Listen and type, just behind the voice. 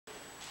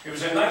It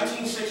was in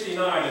 1969.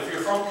 If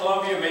you're from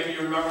Columbia, maybe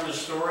you remember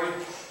this story.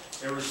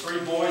 There was 3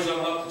 boys that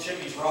went up to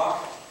Chickies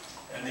Rock,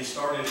 and they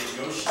started a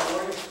ghost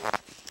story.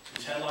 It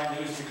was headline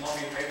news in the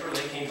Columbia paper.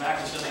 They came back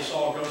and said they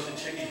saw a ghost at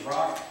Chickies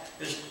Rock.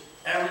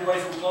 Everybody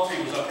from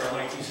Columbia was up there in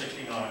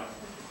 1969. I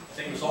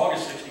think it was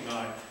August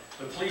 69.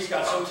 The police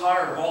got so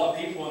tired of all the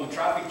people in the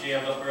traffic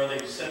jams up there,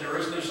 they said there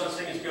is no such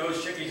thing as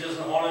ghosts, Chickies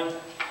isn't haunted,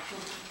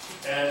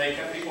 and they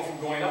kept people from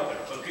going up there.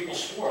 But people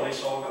swore they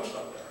saw a ghost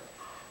up there.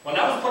 When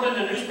that was put in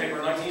the newspaper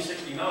in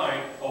 1969,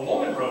 a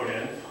woman wrote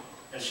in,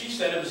 and she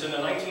said it was in the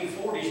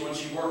 1940s when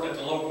she worked at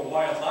the local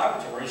Wyeth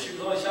laboratory. She was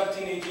only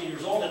 17, 18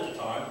 years old at the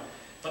time,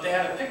 but they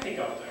had a picnic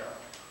up there.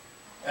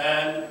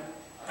 And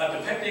at the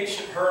picnic,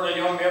 her and a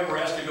young man were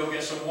asked to go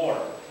get some water.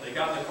 They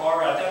got in the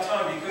car. At that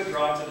time, you could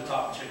drive to the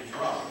top of Chickies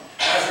Rock.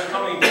 As they're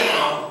coming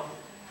down,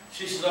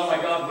 she says, "Oh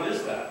my God, what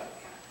is that?"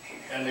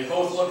 And they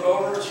both looked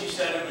over, and she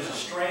said it was a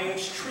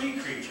strange tree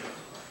creature.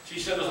 She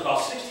said it was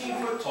about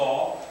 16 foot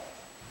tall,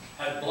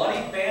 had bloody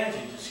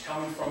bandages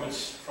coming from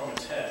its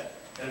head,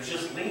 and it was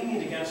just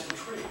leaning against the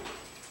tree.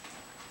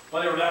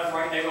 When they were that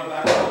frightened, they went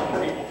back home,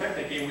 and people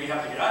picnicking. We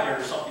have to get out of here.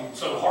 There's something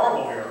so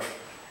horrible here.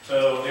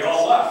 So they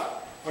all left.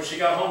 When she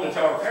got home to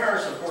tell her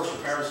parents, of course her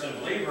parents didn't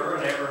believe her,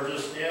 and they were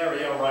just, yeah,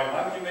 right,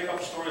 why would you make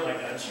up a story like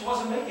that? And she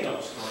wasn't making up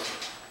a story.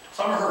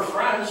 Some of her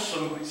friends,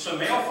 some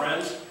male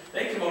friends,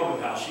 they came over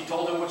to the house. She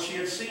told them what she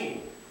had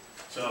seen.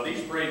 So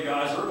these brave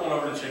guys were going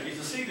over to Chickies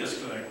to see this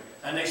thing,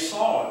 and they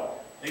saw it.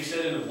 They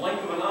said in the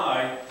blink of an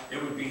eye,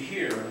 it would be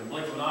here, and in the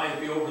blink of an eye,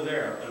 it'd be over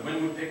there. The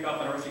wind would pick up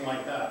and everything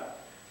like that.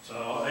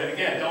 So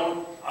again,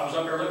 I was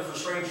up there looking for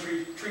strange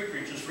tree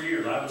creatures for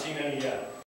years. I haven't seen any yet.